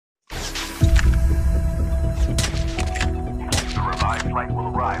flight will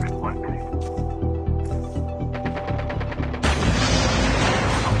arrive in 1 minute.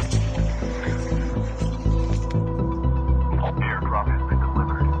 Airdrop has been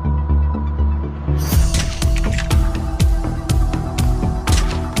delivered.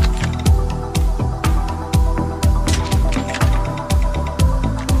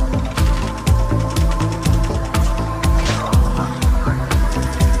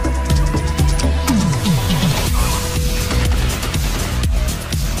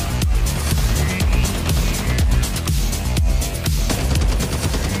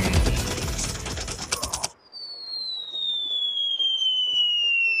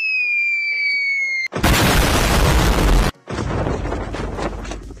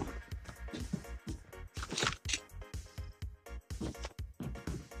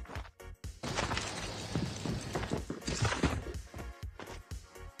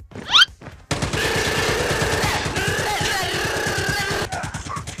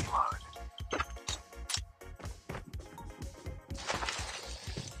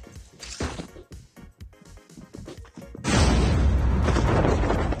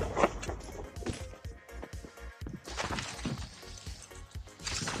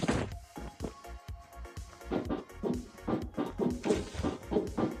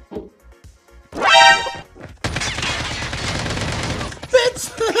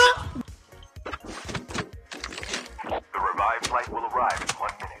 The revived flight will arrive in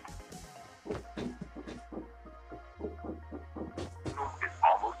 1 minute. It's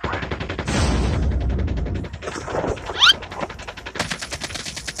almost ready.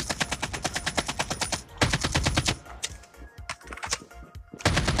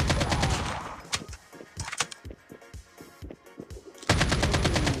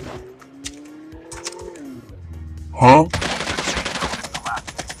 Huh?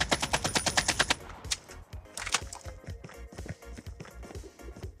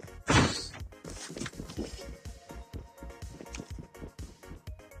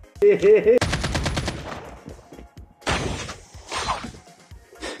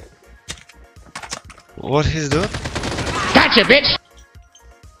 What he's doing? Gotcha, bitch!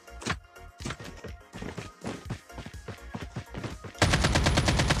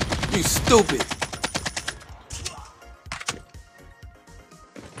 You stupid!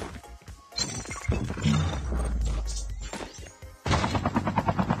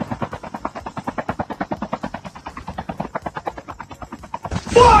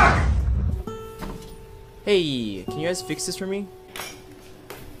 Hey, can you guys fix this for me?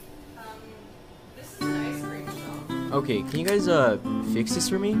 This is an ice cream shop. Okay, can you guys fix this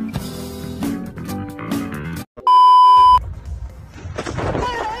for me?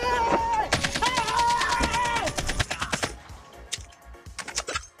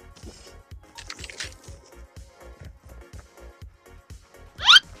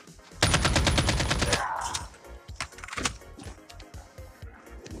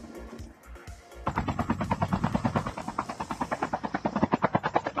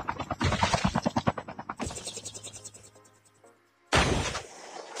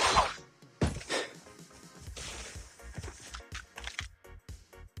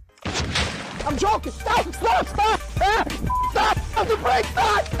 I'm joking! Stop! Stop! Stop! Stop! Stop! Stop the brake!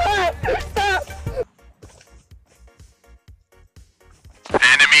 Stop! Stop! Stop!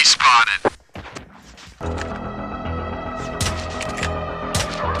 Enemy spotted.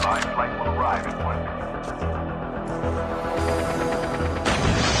 The revived flight will arrive in 1 minute.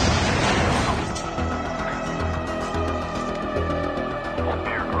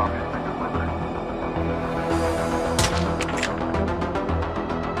 Airdrop has been delivered.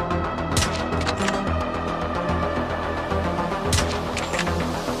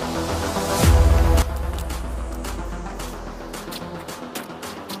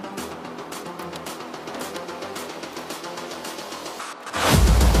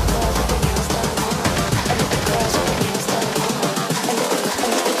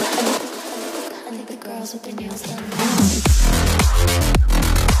 With their nails done.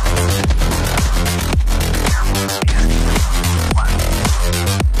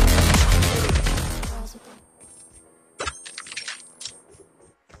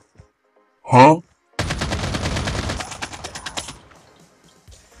 Huh?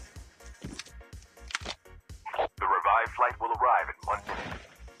 The revived flight will arrive in 1 minute.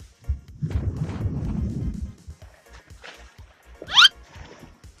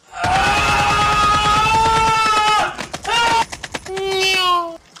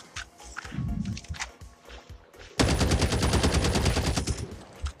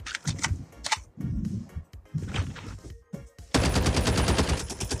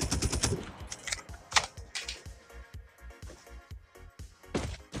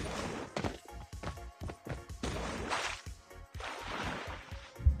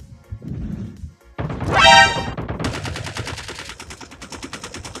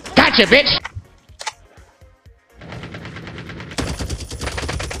 Gotcha, bitch!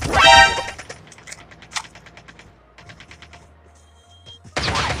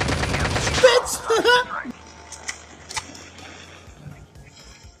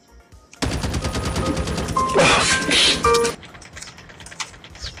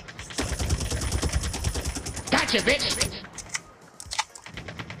 Gotcha, bitch!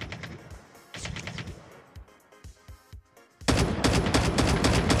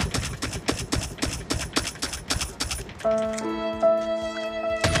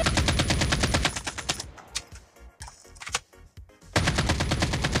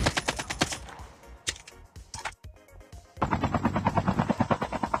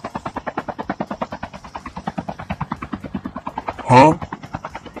 Huh?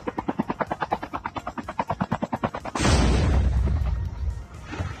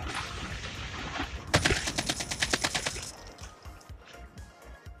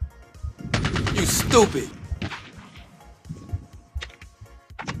 You stupid.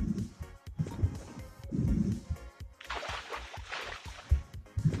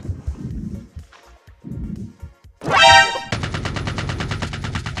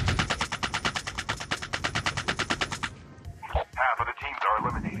 Half of the teams are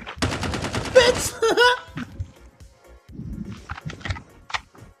eliminated.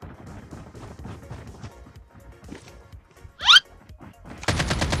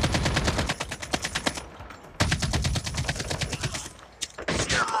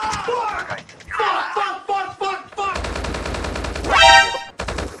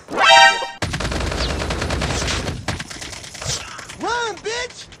 Run,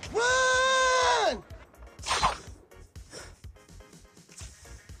 bitch! Run!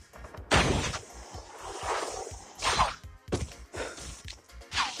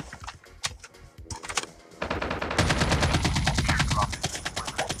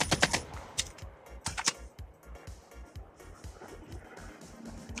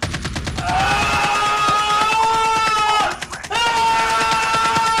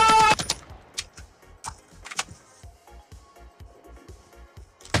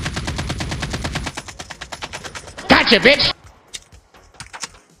 Gotcha, bitch!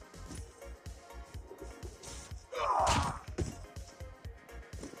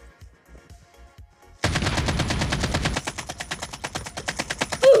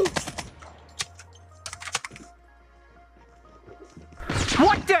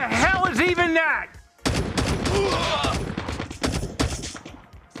 What the hell is even that?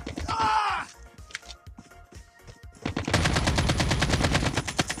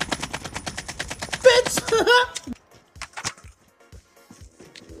 Bitch!